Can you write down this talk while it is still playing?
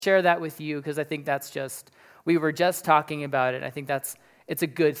share that with you because I think we were just talking about it. I think it's a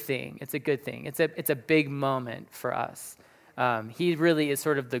good thing. It's a good thing. It's a big moment for us. He really is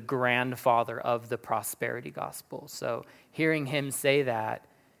sort of the grandfather of the prosperity gospel. So hearing him say that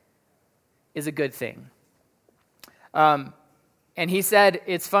is a good thing. And he said,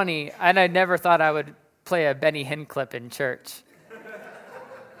 it's funny, and I never thought I would play a Benny Hinn clip in church.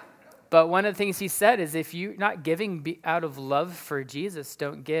 But one of the things he said is if you're not giving out of love for Jesus,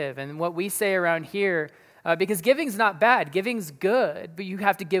 don't give. And what we say around here, because giving's not bad, giving's good, but you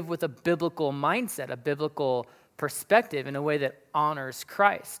have to give with a biblical mindset, a biblical perspective in a way that honors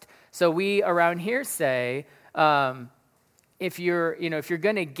Christ. So we around here say, if you're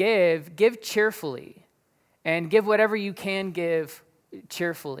going to give cheerfully. And give whatever you can give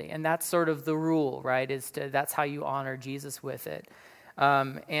cheerfully. And that's sort of the rule, right? That's how you honor Jesus with it.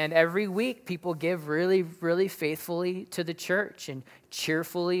 And every week people give really, really faithfully to the church and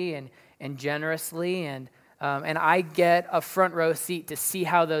cheerfully and generously. And I get a front row seat to see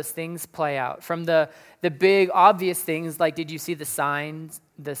how those things play out. From the big obvious things, like did you see the signs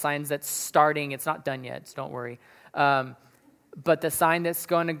that's starting? It's not done yet, so don't worry. But the sign that's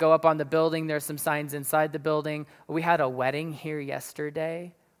going to go up on the building, there's some signs inside the building. We had a wedding here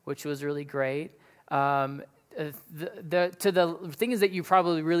yesterday, which was really great. To the things that you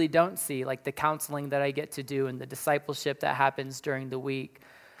probably really don't see, like the counseling that I get to do and the discipleship that happens during the week.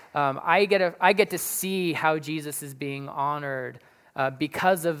 I get to see how Jesus is being honored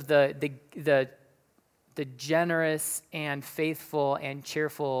because of the generous and faithful and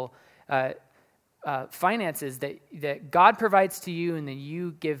cheerful finances that God provides to you and then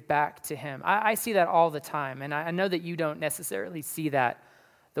you give back to him. I see that all the time, and I know that you don't necessarily see that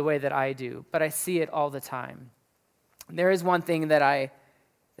the way that I do, but I see it all the time. There is one thing that I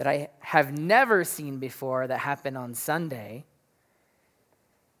have never seen before that happened on Sunday.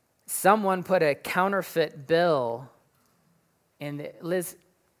 Someone put a counterfeit bill in Liz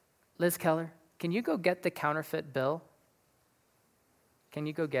Keller, can you go get the counterfeit bill? Can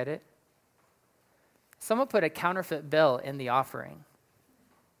you go get it? Someone put a counterfeit bill in the offering.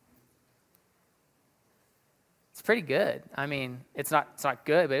 It's pretty good. I mean, it's not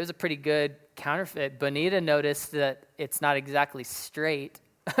good, but it was a pretty good counterfeit. Bonita noticed that it's not exactly straight.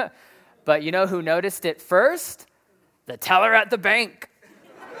 But you know who noticed it first? The teller at the bank.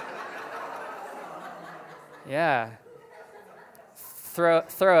 Yeah.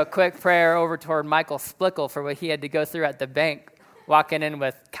 Throw a quick prayer over toward Michael Splickle for what he had to go through at the bank, walking in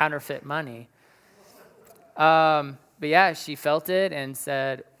with counterfeit money. But yeah, she felt it and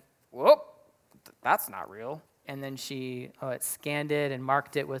said, whoop, that's not real. And then it scanned it and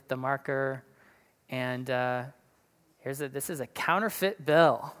marked it with the marker. And this is a counterfeit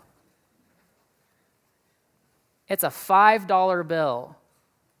bill. It's a $5 bill.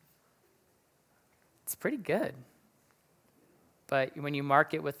 It's pretty good. But when you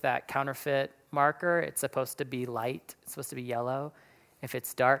mark it with that counterfeit marker, it's supposed to be light. It's supposed to be yellow. If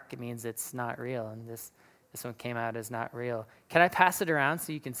it's dark, it means it's not real. And this one came out as not real. Can I pass it around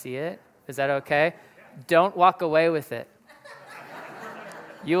so you can see it? Is that okay? Don't walk away with it.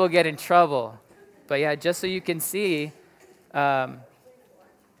 You will get in trouble. But yeah, just so you can see. And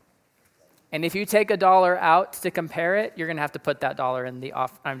if you take $1 out to compare it, you're going to have to put that dollar in the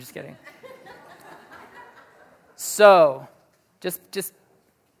off. I'm just kidding. So, just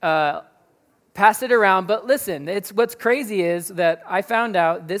pass it around. But listen, what's crazy is that I found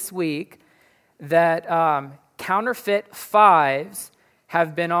out this week that counterfeit fives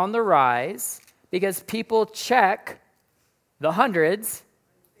have been on the rise because people check the hundreds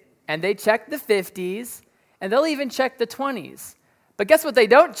and they check the 50s and they'll even check the 20s. But guess what they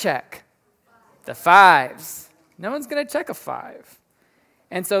don't check? The fives. No one's going to check a 5.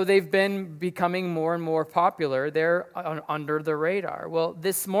 And so they've been becoming more and more popular. They're under the radar. Well,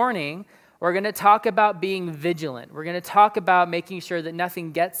 this morning, we're going to talk about being vigilant. We're going to talk about making sure that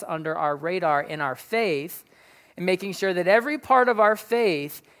nothing gets under our radar in our faith and making sure that every part of our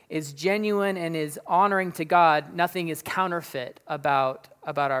faith is genuine and is honoring to God. Nothing is counterfeit about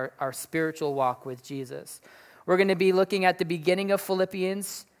our spiritual walk with Jesus. We're going to be looking at the beginning of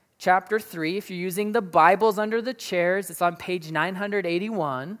Philippians chapter 3. If you're using the Bibles under the chairs, it's on page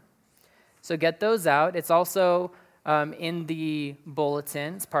 981. So get those out. It's also in the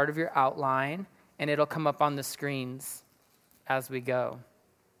bulletin. It's part of your outline, and it'll come up on the screens as we go.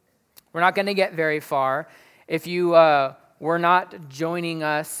 We're not going to get very far. If you were not joining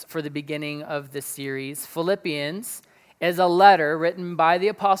us for the beginning of this series, Philippians is a letter written by the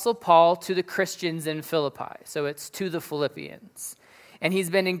Apostle Paul to the Christians in Philippi. So it's to the Philippians. And he's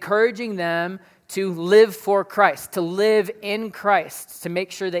been encouraging them to live for Christ, to live in Christ, to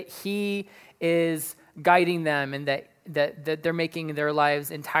make sure that he is guiding them and that they're making their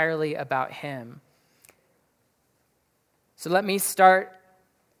lives entirely about him. So let me start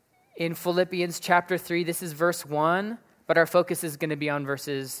in Philippians chapter 3. This is verse 1, but our focus is going to be on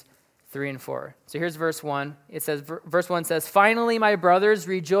verses 3 and 4. So here's verse 1. It says, verse 1 says, "Finally, my brothers,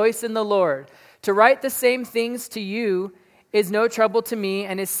 rejoice in the Lord. To write the same things to you is no trouble to me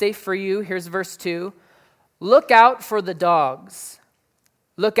and is safe for you." Here's verse 2. "Look out for the dogs.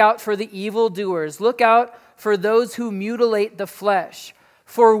 Look out for the evildoers. Look out for those who mutilate the flesh.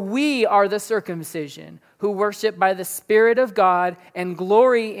 For we are the circumcision, who worship by the Spirit of God and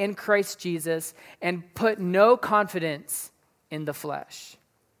glory in Christ Jesus and put no confidence in the flesh."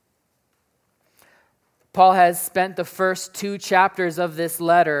 Paul has spent the first 2 chapters of this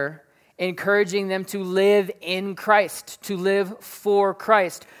letter encouraging them to live in Christ, to live for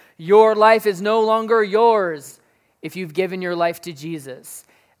Christ. Your life is no longer yours if you've given your life to Jesus.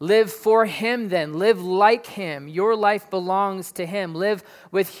 Live for him then. Live like him. Your life belongs to him. Live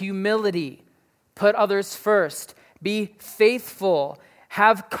with humility. Put others first. Be faithful.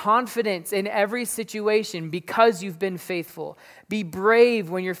 Have confidence in every situation because you've been faithful. Be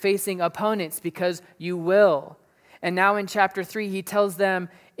brave when you're facing opponents because you will. And now in chapter 3, he tells them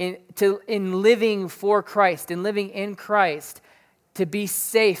in living for Christ, in living in Christ, to be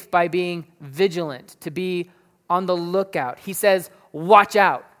safe by being vigilant, to be on the lookout. He says, watch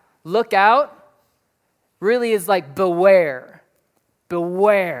out. Look out really is like beware.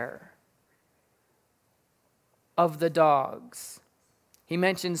 Beware of the dogs. He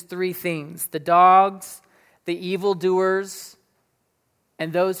mentions 3 things: the dogs, the evildoers,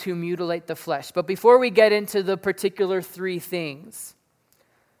 and those who mutilate the flesh. But before we get into the particular 3 things,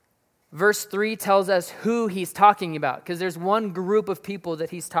 verse 3 tells us who he's talking about, because there's one group of people that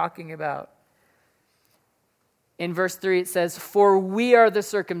he's talking about. In verse 3 it says, "For we are the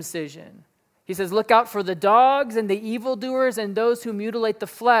circumcision." He says, look out for the dogs and the evildoers and those who mutilate the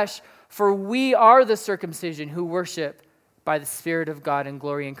flesh, for we are the circumcision who worship by the Spirit of God and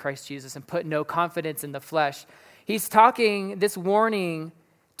glory in Christ Jesus and put no confidence in the flesh. He's talking, this warning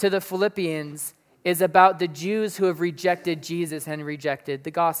to the Philippians is about the Jews who have rejected Jesus and rejected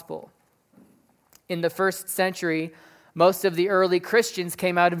the gospel. In the first century, most of the early Christians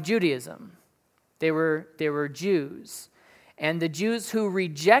came out of Judaism. They were Jews. And the Jews who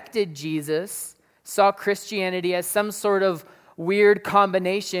rejected Jesus saw Christianity as some sort of weird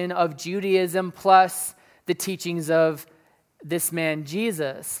combination of Judaism plus the teachings of this man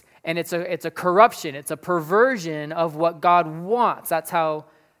Jesus. And it's a corruption, it's a perversion of what God wants. That's how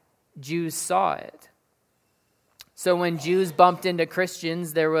Jews saw it. So when Jews bumped into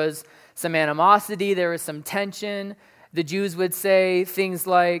Christians, there was some animosity, there was some tension. The Jews would say things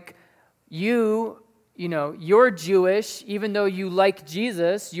like, you're Jewish, even though you like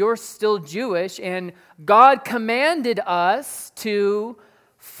Jesus, you're still Jewish, and God commanded us to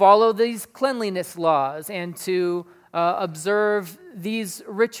follow these cleanliness laws and to observe these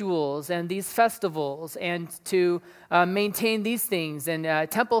rituals and these festivals and to maintain these things and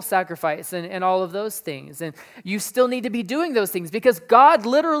temple sacrifice and all of those things. And you still need to be doing those things because God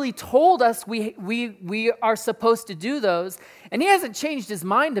literally told us we are supposed to do those, and he hasn't changed his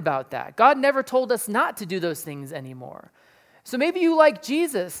mind about that. God never told us not to do those things anymore. So maybe you like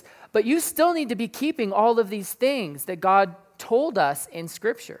Jesus, but you still need to be keeping all of these things that God told us in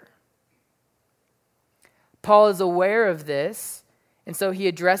Scripture. Paul is aware of this, and so he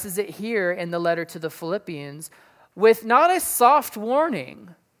addresses it here in the letter to the Philippians with not a soft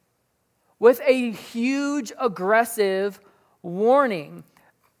warning, with a huge, aggressive warning.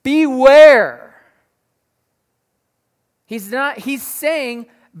 Beware. He's saying,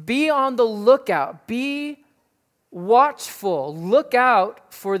 be on the lookout, be watchful, look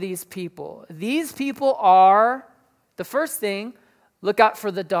out for these people. These people are, the first thing, look out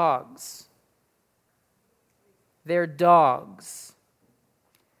for the dogs. They're dogs.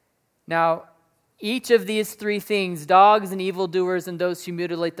 Now, each of these 3 things, dogs and evildoers and those who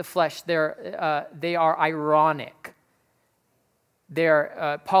mutilate the flesh, they are ironic.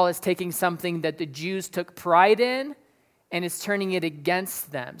 Paul is taking something that the Jews took pride in and is turning it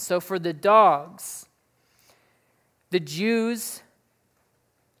against them. So for the dogs, the Jews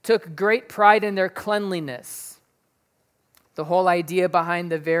took great pride in their cleanliness. The whole idea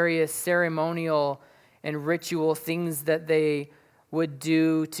behind the various ceremonial and ritual things that they would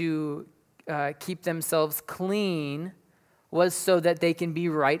do to keep themselves clean was so that they can be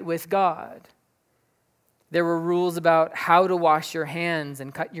right with God. There were rules about how to wash your hands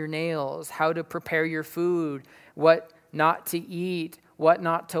and cut your nails, how to prepare your food, what not to eat, what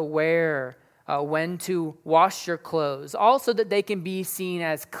not to wear, when to wash your clothes, also that they can be seen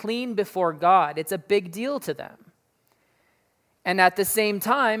as clean before God. It's a big deal to them. And at the same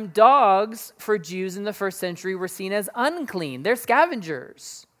time, dogs for Jews in the first century were seen as unclean. They're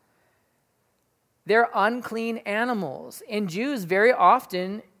scavengers. They're unclean animals. And Jews very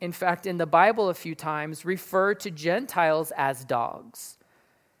often, in fact, in the Bible a few times, refer to Gentiles as dogs.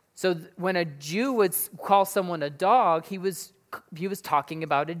 So when a Jew would call someone a dog, he was talking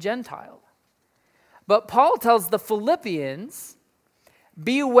about a Gentile. But Paul tells the Philippians,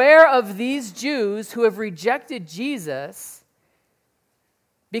 beware of these Jews who have rejected Jesus,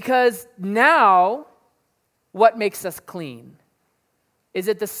 because now what makes us clean? Is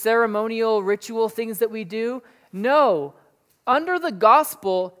it the ceremonial ritual things that we do? No. Under the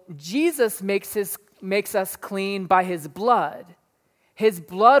gospel, Jesus makes us clean by his blood. His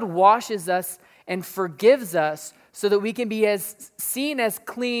blood washes us and forgives us so that we can be seen as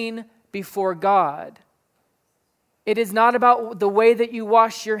clean before God. It is not about the way that you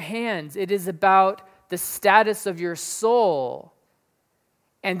wash your hands. It is about the status of your soul.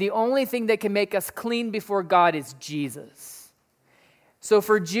 And the only thing that can make us clean before God is Jesus. So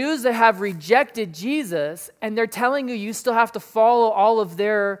for Jews that have rejected Jesus, and they're telling you still have to follow all of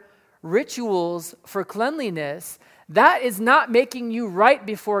their rituals for cleanliness, that is not making you right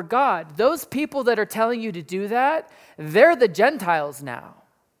before God. Those people that are telling you to do that, they're the Gentiles now.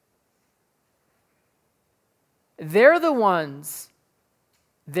 They're the ones,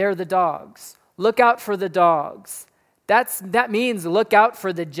 they're the dogs. Look out for the dogs. That means look out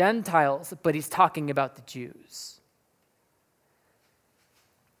for the Gentiles, but he's talking about the Jews.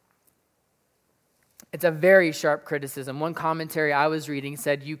 It's a very sharp criticism. One commentary I was reading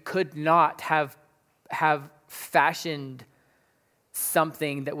said you could not have fashioned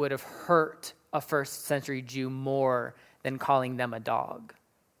something that would have hurt a first century Jew more than calling them a dog.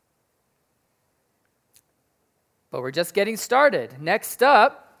 But we're just getting started. Next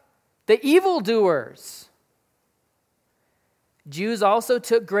up, the evildoers. Jews also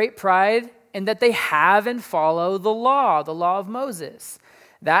took great pride in that they have and follow the law of Moses.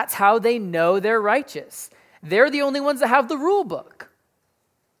 That's how they know they're righteous. They're the only ones that have the rule book.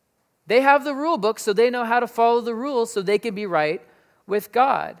 They have the rule book, so they know how to follow the rules so they can be right with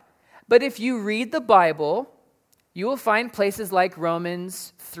God. But if you read the Bible, you will find places like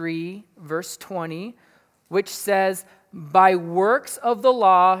Romans 3, verse 20, which says, by works of the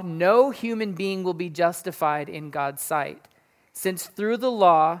law, no human being will be justified in God's sight, since through the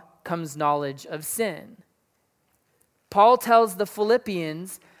law comes knowledge of sin. Paul tells the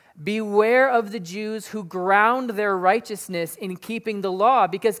Philippians, beware of the Jews who ground their righteousness in keeping the law,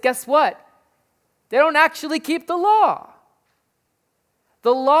 because guess what? They don't actually keep the law.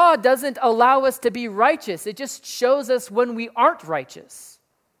 The law doesn't allow us to be righteous. It just shows us when we aren't righteous.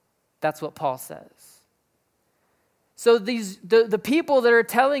 That's what Paul says. So the people that are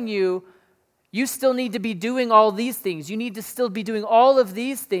telling you, you still need to be doing all these things. You need to still be doing all of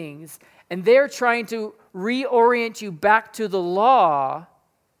these things. And they're trying to reorient you back to the law.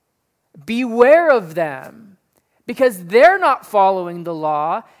 Beware of them. Because they're not following the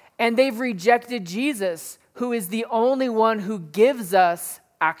law. And they've rejected Jesus, who is the only one who gives us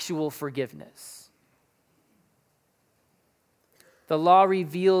actual forgiveness. The law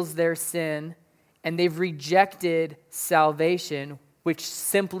reveals their sin. And they've rejected salvation, which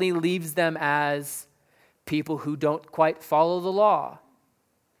simply leaves them as people who don't quite follow the law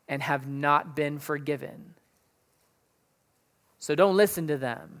and have not been forgiven. So don't listen to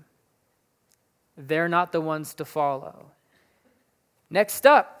them. They're not the ones to follow. Next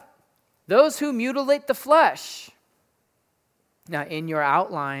up, those who mutilate the flesh. Now, in your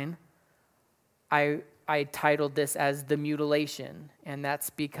outline, I titled this as the mutilation, and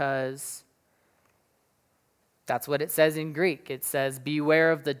that's because that's what it says in Greek. It says,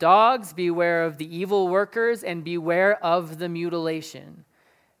 beware of the dogs, beware of the evil workers, and beware of the mutilation.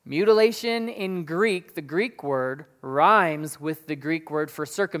 Mutilation in Greek, the Greek word, rhymes with the Greek word for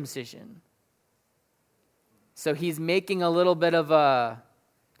circumcision. So he's making a little bit of a...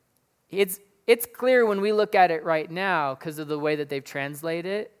 It's clear when we look at it right now, because of the way that they've translated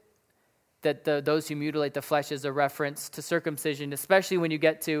it, that those who mutilate the flesh is a reference to circumcision, especially when you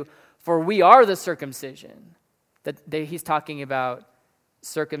get to, for we are the circumcision. He's talking about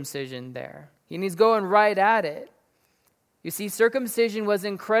circumcision there. And he's going right at it. You see, circumcision was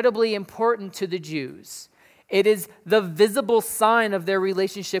incredibly important to the Jews. It is the visible sign of their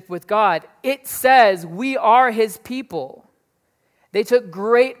relationship with God. It says we are his people. They took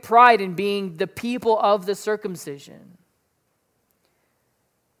great pride in being the people of the circumcision.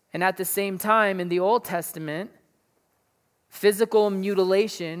 And at the same time, in the Old Testament, physical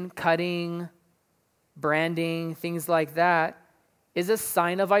mutilation, cutting branding, things like that, is a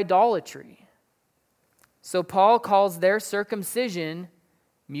sign of idolatry. So Paul calls their circumcision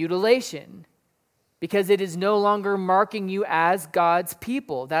mutilation because it is no longer marking you as God's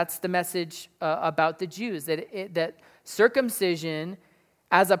people. That's the message about the Jews, that circumcision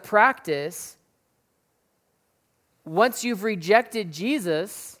as a practice, once you've rejected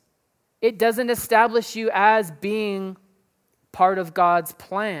Jesus, it doesn't establish you as being part of God's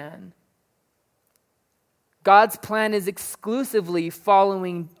plan. God's plan is exclusively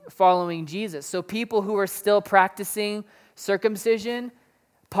following Jesus. So people who are still practicing circumcision,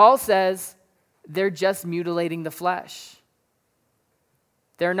 Paul says they're just mutilating the flesh.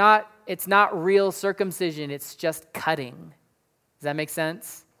 It's not real circumcision, it's just cutting. Does that make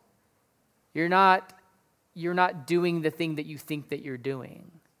sense? You're not doing the thing that you think that you're doing.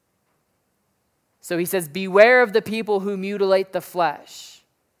 So he says, beware of the people who mutilate the flesh.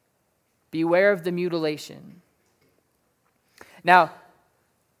 Beware of the mutilation. Now,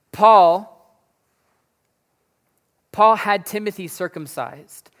 Paul had Timothy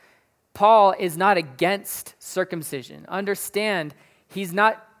circumcised. Paul is not against circumcision. Understand, he's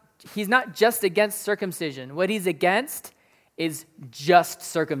not just against circumcision. What he's against is just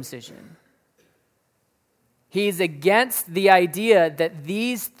circumcision. He's against the idea that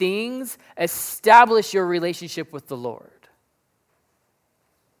these things establish your relationship with the Lord.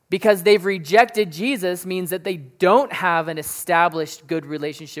 Because they've rejected Jesus means that they don't have an established good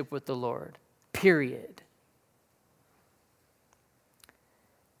relationship with the Lord, period.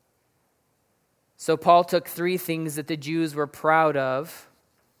 So Paul took three things that the Jews were proud of,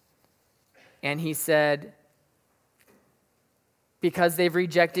 and he said, because they've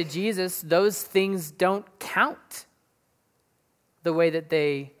rejected Jesus, those things don't count the way that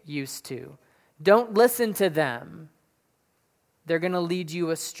they used to. Don't listen to them. They're going to lead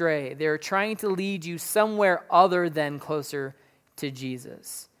you astray. They're trying to lead you somewhere other than closer to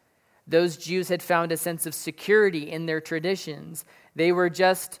Jesus. Those Jews had found a sense of security in their traditions. They were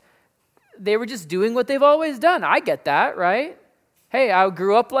just doing what they've always done. I get that, right? Hey, I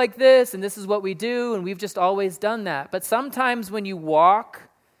grew up like this, and this is what we do, and we've just always done that. But sometimes when you walk,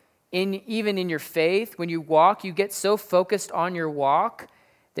 even in your faith, when you walk, you get so focused on your walk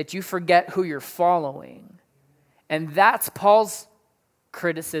that you forget who you're following. And that's Paul's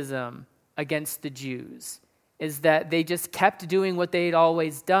criticism against the Jews, is that they just kept doing what they'd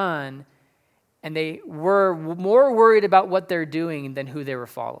always done, and they were more worried about what they're doing than who they were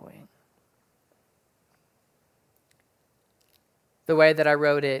following. The way that I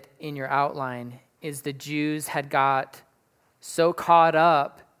wrote it in your outline is the Jews had got so caught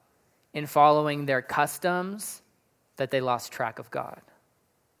up in following their customs that they lost track of God.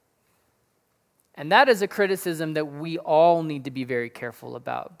 And that is a criticism that we all need to be very careful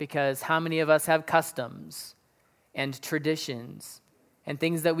about, because how many of us have customs and traditions and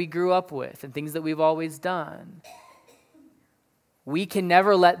things that we grew up with and things that we've always done? We can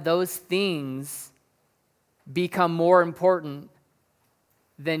never let those things become more important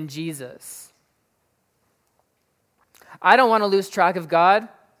than Jesus. I don't want to lose track of God.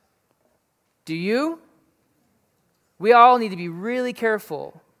 Do you? We all need to be really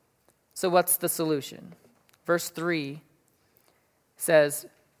careful. So what's the solution? Verse 3 says,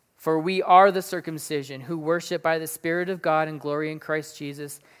 "For we are the circumcision who worship by the Spirit of God and glory in Christ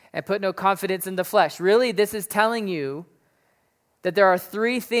Jesus and put no confidence in the flesh." Really, this is telling you that there are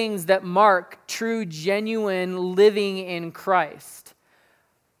three things that mark true, genuine living in Christ.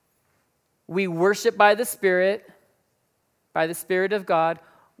 We worship by the Spirit of God,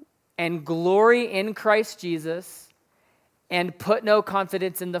 and glory in Christ Jesus, and put no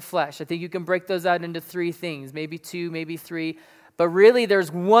confidence in the flesh. I think you can break those out into three things, maybe two, maybe three. But really, there's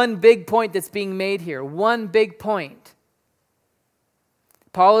one big point that's being made here. One big point.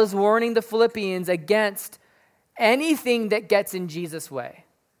 Paul is warning the Philippians against anything that gets in Jesus' way.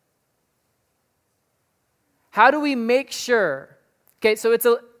 How do we make sure? Okay,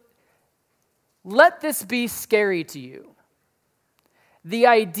 so let this be scary to you. The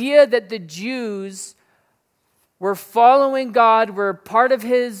idea that the Jews were following God, were part of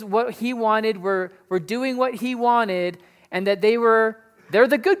what he wanted, were doing what he wanted, and that they're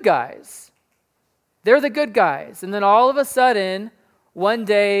the good guys. They're the good guys. And then all of a sudden, one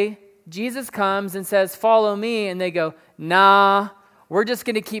day, Jesus comes and says, "Follow me," and they go, "Nah, we're just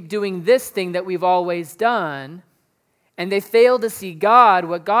going to keep doing this thing that we've always done." And they fail to see God,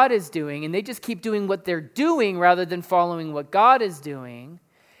 what God is doing, and they just keep doing what they're doing rather than following what God is doing.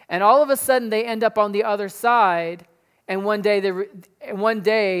 And all of a sudden, they end up on the other side, and one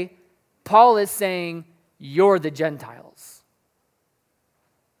day, Paul is saying, "You're the Gentiles."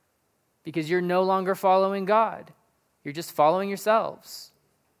 because you're no longer following God. You're just following yourselves.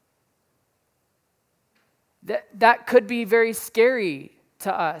 That could be very scary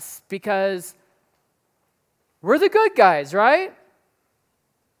to us because we're the good guys, right?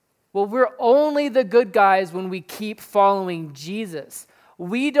 Well, we're only the good guys when we keep following Jesus.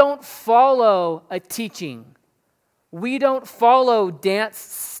 We don't follow a teaching. We don't follow dance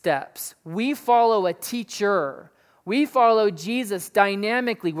steps. We follow a teacher. We follow Jesus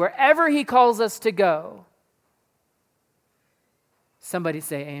dynamically wherever he calls us to go. Somebody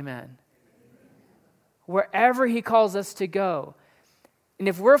say amen. Wherever he calls us to go. And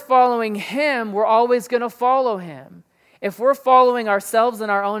if we're following him, we're always going to follow him. If we're following ourselves and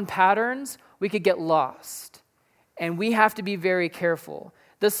our own patterns, we could get lost. And we have to be very careful.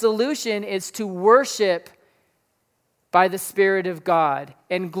 The solution is to worship by the Spirit of God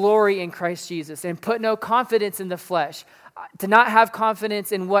and glory in Christ Jesus and put no confidence in the flesh. To not have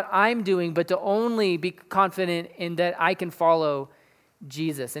confidence in what I'm doing, but to only be confident in that I can follow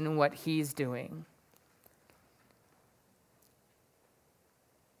Jesus and in what he's doing.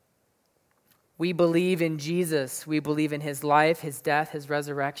 We believe in Jesus. We believe in his life, his death, his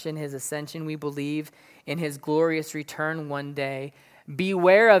resurrection, his ascension. We believe in his glorious return one day.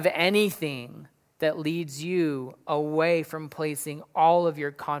 Beware of anything that leads you away from placing all of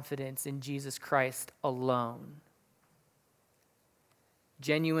your confidence in Jesus Christ alone.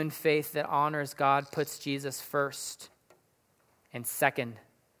 Genuine faith that honors God puts Jesus first and second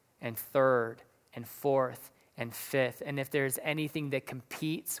and third and fourth and fifth. And if there's anything that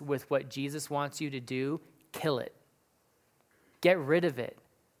competes with what Jesus wants you to do, kill it. Get rid of it.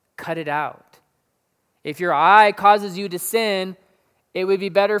 Cut it out. If your eye causes you to sin, it would be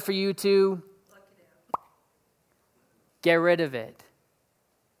better for you to get rid of it.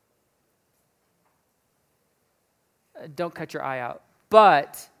 Don't cut your eye out.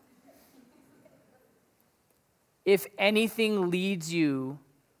 But if anything leads you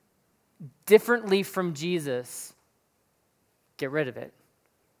differently from Jesus, get rid of it.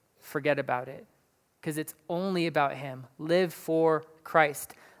 Forget about it. Because it's only about him. Live for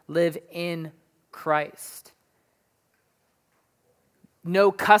Christ. Live in Christ.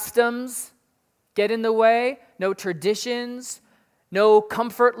 No customs get in the way. No traditions. No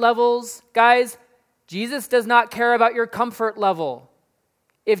comfort levels. Guys, Jesus does not care about your comfort level.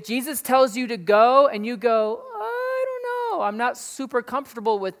 If Jesus tells you to go and you go, I don't know, I'm not super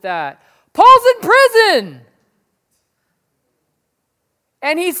comfortable with that. Paul's in prison.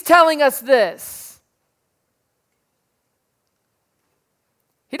 And he's telling us this.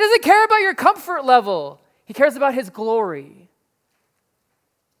 He doesn't care about your comfort level. He cares about his glory.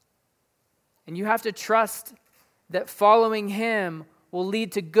 And you have to trust that following him will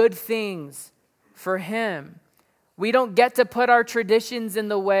lead to good things for him. We don't get to put our traditions in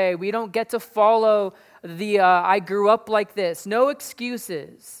the way. We don't get to follow the I grew up like this. No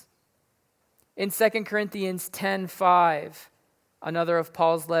excuses. In 2 Corinthians 10:5, another of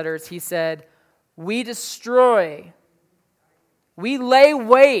Paul's letters, he said, we destroy, we lay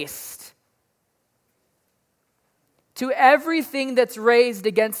waste to everything that's raised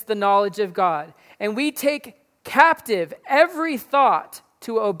against the knowledge of God. And we take captive every thought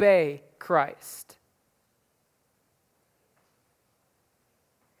to obey Christ.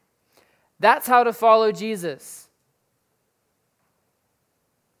 That's how to follow Jesus.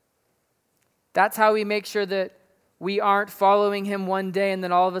 That's how we make sure that we aren't following him one day and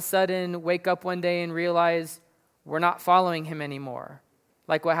then all of a sudden wake up one day and realize we're not following him anymore.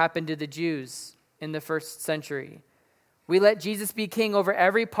 Like what happened to the Jews in the first century. We let Jesus be king over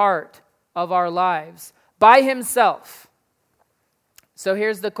every part of our lives by himself. So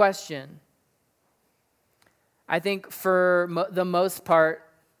here's the question. I think for the most part,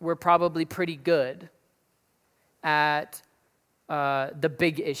 we're probably pretty good at the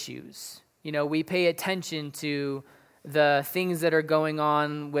big issues. You know, we pay attention to the things that are going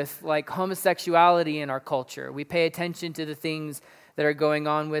on with like homosexuality in our culture. We pay attention to the things that are going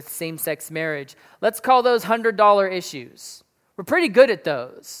on with same-sex marriage. Let's call those $100 issues. We're pretty good at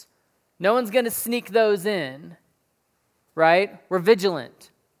those. No one's going to sneak those in, right? We're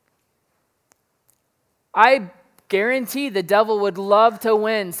vigilant. I guarantee the devil would love to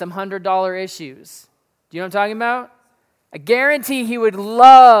win some $100 issues. Do you know what I'm talking about? I guarantee he would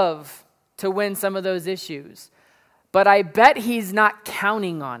love to win some of those issues. But I bet he's not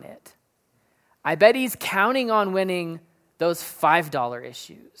counting on it. I bet he's counting on winning those $5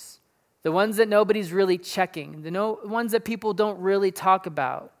 issues. The ones that nobody's really checking. The ones that people don't really talk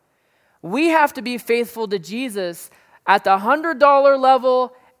about. We have to be faithful to Jesus at the $100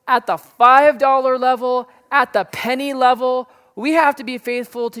 level, at the $5 level, at the penny level. we have to be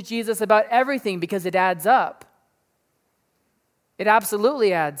faithful to Jesus about everything because it adds up. It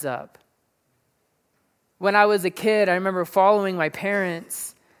absolutely adds up. When I was a kid, I remember following my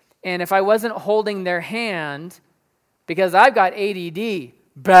parents, and if I wasn't holding their hand, because I've got ADD,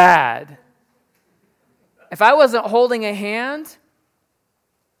 bad. If I wasn't holding a hand,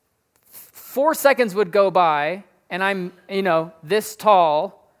 4 seconds would go by, and I'm, this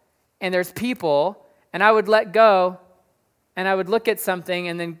tall, and there's people, and I would let go, and I would look at something,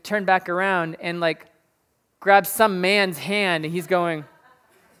 and then turn back around, and grab some man's hand, and he's going,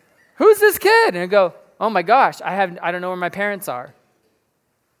 "Who's this kid?" And I go, "Oh my gosh, I don't know where my parents are."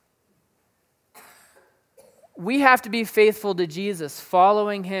 We have to be faithful to Jesus,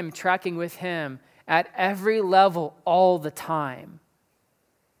 following him, tracking with him at every level all the time.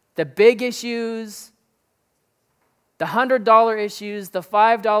 The big issues, the $100 issues, the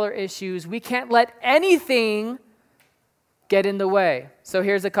 $5 issues, we can't let anything get in the way. So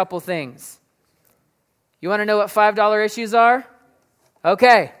here's a couple things. You want to know what $5 issues are?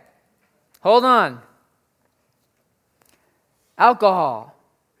 Okay, hold on. Alcohol.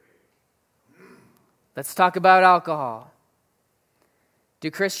 Let's talk about alcohol. Do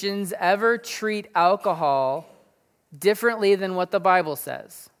Christians ever treat alcohol differently than what the Bible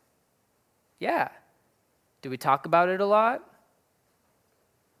says? Yeah. Do we talk about it a lot?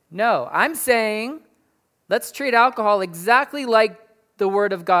 No. I'm saying let's treat alcohol exactly like the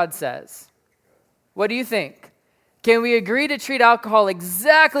Word of God says. What do you think? Can we agree to treat alcohol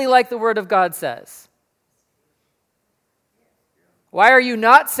exactly like the Word of God says? Why are you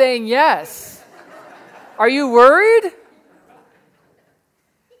not saying yes? Are you worried?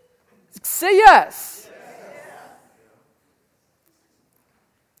 Say yes.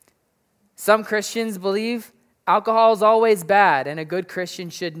 Some Christians believe alcohol is always bad, and a good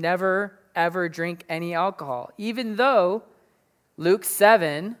Christian should never, ever drink any alcohol, even though Luke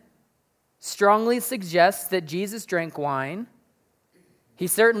 7 strongly suggests that Jesus drank wine. He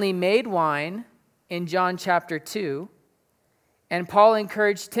certainly made wine in John chapter 2, and Paul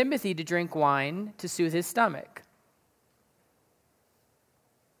encouraged Timothy to drink wine to soothe his stomach.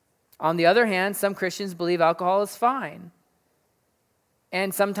 On the other hand, some Christians believe alcohol is fine,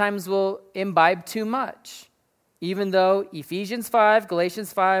 and sometimes will imbibe too much, even though Ephesians 5,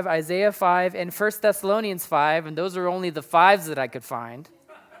 Galatians 5, Isaiah 5, and 1 Thessalonians 5, and those are only the 5s that I could find,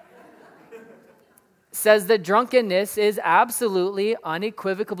 says that drunkenness is absolutely,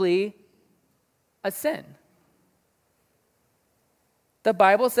 unequivocally a sin. The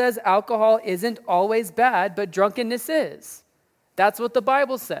Bible says alcohol isn't always bad, but drunkenness is. That's what the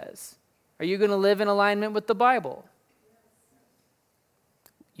Bible says. Are you going to live in alignment with the Bible?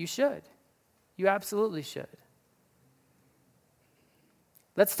 You should. You absolutely should.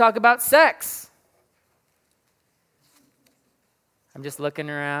 Let's talk about sex. I'm just looking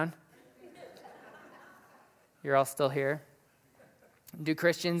around. You're all still here. Do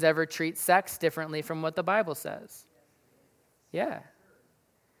Christians ever treat sex differently from what the Bible says? Yeah.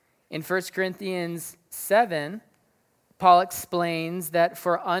 In 1 Corinthians 7, Paul explains that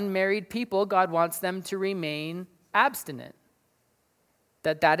for unmarried people, God wants them to remain abstinent.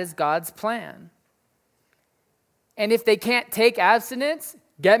 That is God's plan. And if they can't take abstinence,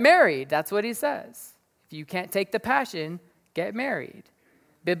 get married. That's what he says. If you can't take the passion, get married.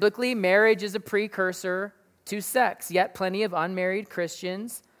 Biblically, marriage is a precursor to sex, yet plenty of unmarried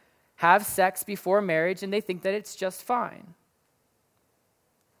Christians have sex before marriage and they think that it's just fine.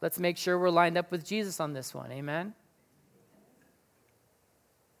 Let's make sure we're lined up with Jesus on this one, amen?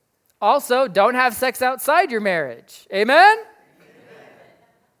 Also, don't have sex outside your marriage, amen?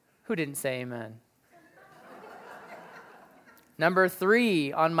 Who didn't say amen? Number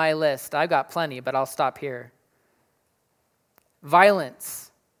 3 on my list, I've got plenty, but I'll stop here.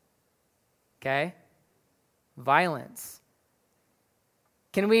 Violence, okay? Violence.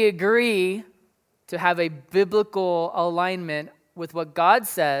 Can we agree to have a biblical alignment with what God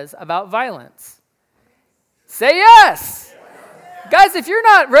says about violence? Say yes. Guys, if you're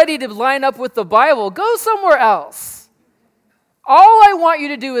not ready to line up with the Bible, go somewhere else. All I want you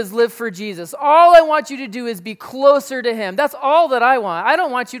to do is live for Jesus. All I want you to do is be closer to him. That's all that I want. I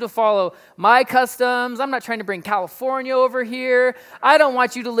don't want you to follow my customs. I'm not trying to bring California over here. I don't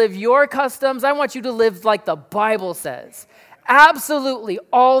want you to live your customs. I want you to live like the Bible says. Absolutely,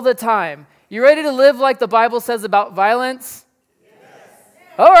 all the time. You ready to live like the Bible says about violence? Yes.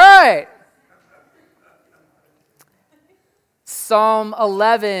 All right. Psalm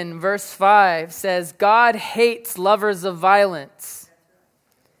 11, verse 5 says, God hates lovers of violence.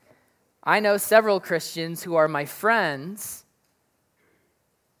 I know several Christians who are my friends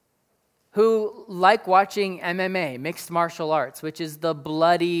who like watching MMA, mixed martial arts, which is the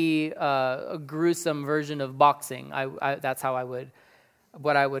bloody, gruesome version of boxing. That's how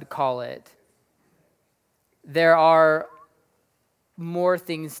what I would call it. There are more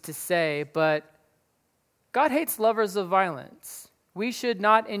things to say, but God hates lovers of violence. We should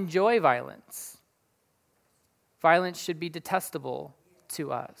not enjoy violence. Violence should be detestable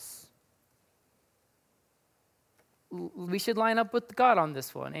to us. We should line up with God on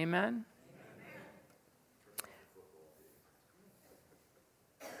this one. Amen?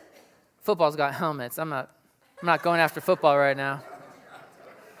 Football's got helmets. I'm not going after football right now.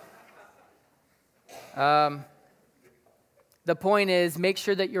 The point is, make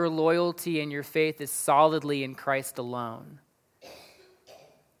sure that your loyalty and your faith is solidly in Christ alone.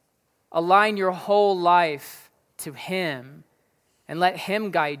 Align your whole life to Him and let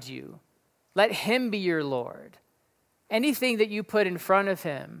Him guide you. Let Him be your Lord. Anything that you put in front of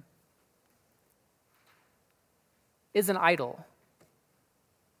Him is an idol.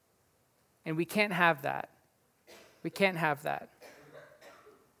 And we can't have that. We can't have that.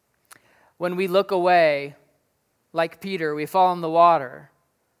 When we look away, like Peter, we fall in the water.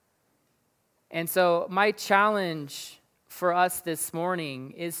 And so my challenge for us this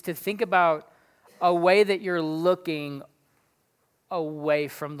morning is to think about a way that you're looking away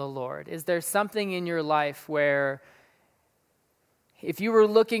from the Lord. Is there something in your life where if you were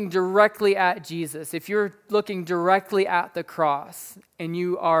looking directly at Jesus, if you're looking directly at the cross and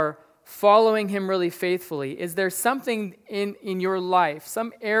you are following Him really faithfully, is there something in your life,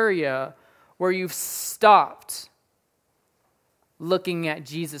 some area where you've stopped looking at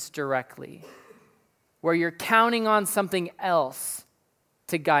Jesus directly, where you're counting on something else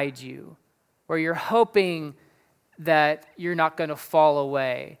to guide you, where you're hoping that you're not going to fall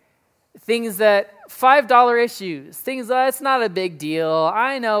away? Things that, $5 issues, things that it's not a big deal.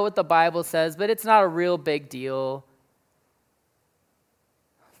 I know what the Bible says, but it's not a real big deal.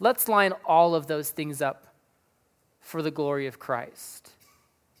 Let's line all of those things up for the glory of Christ.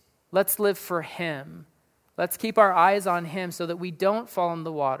 Let's live for Him. Let's keep our eyes on Him so that we don't fall in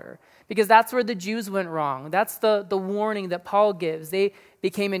the water. Because that's where the Jews went wrong. That's the warning that Paul gives. They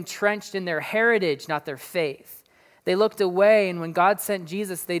became entrenched in their heritage, not their faith. They looked away, and when God sent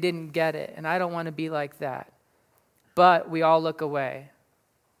Jesus, they didn't get it. And I don't want to be like that. But we all look away.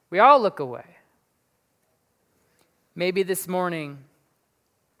 We all look away. Maybe this morning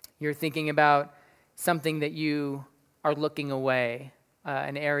you're thinking about something that you are looking away,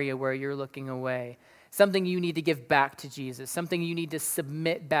 an area where you're looking away. Something you need to give back to Jesus, something you need to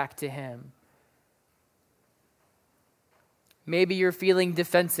submit back to Him. Maybe you're feeling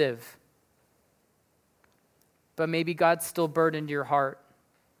defensive, but maybe God's still burdened your heart.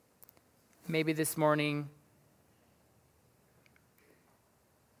 Maybe this morning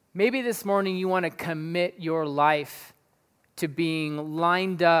you want to commit your life to being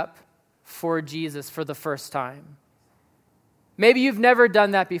lined up for Jesus for the first time. Maybe you've never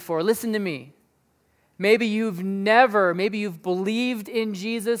done that before. Listen to me. Maybe you've believed in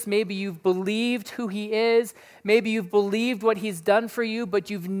Jesus. Maybe you've believed who He is. Maybe you've believed what He's done for you,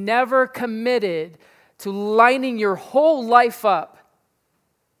 but you've never committed to lining your whole life up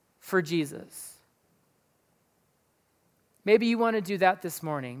for Jesus. Maybe you want to do that this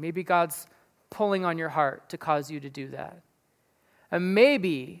morning. Maybe God's pulling on your heart to cause you to do that. And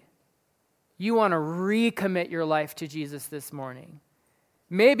maybe you want to recommit your life to Jesus this morning.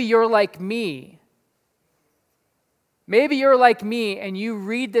 Maybe you're like me. Maybe you're like me and you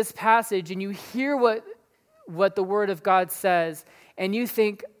read this passage and you hear what the Word of God says, and you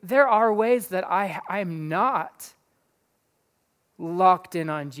think, there are ways that I'm not locked in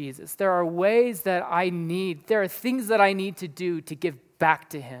on Jesus. There are ways that there are things that I need to do to give back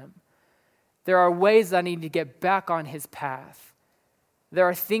to Him. There are ways I need to get back on His path. There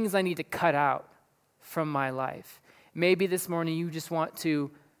are things I need to cut out from my life. Maybe this morning you just want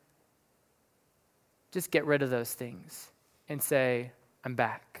to just get rid of those things and say, I'm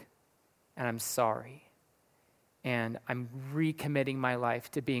back and I'm sorry. And I'm recommitting my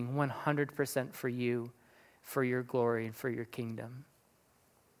life to being 100% for you, for your glory, and for your kingdom.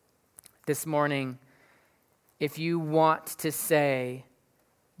 This morning, if you want to say,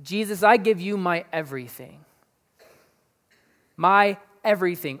 Jesus, I give you my everything,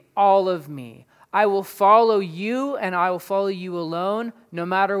 all of me. I will follow you and I will follow you alone no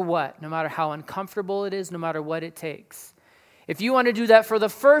matter what, no matter how uncomfortable it is, no matter what it takes. If you want to do that for the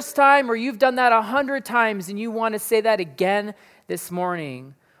first time or you've done that 100 times and you want to say that again this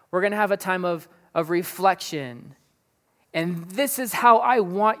morning, we're going to have a time of reflection. And this is how I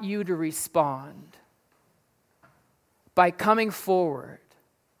want you to respond. By coming forward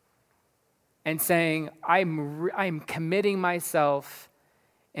and saying, I'm committing myself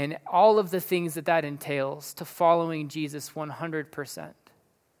and all of the things that entails to following Jesus 100%.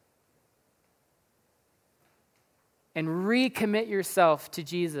 And recommit yourself to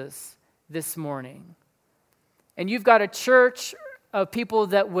Jesus this morning. And you've got a church of people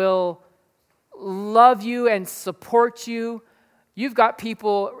that will love you and support you. You've got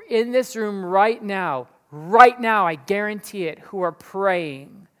people in this room right now, I guarantee it, who are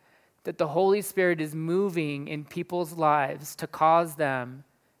praying that the Holy Spirit is moving in people's lives to cause them,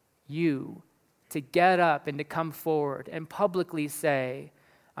 you, to get up and to come forward and publicly say,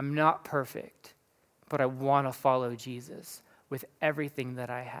 I'm not perfect, but I want to follow Jesus with everything that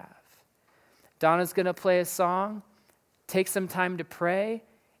I have. Donna's going to play a song. Take some time to pray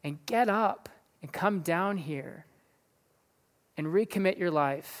and get up and come down here and recommit your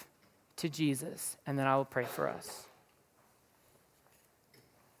life to Jesus, and then I will pray for us.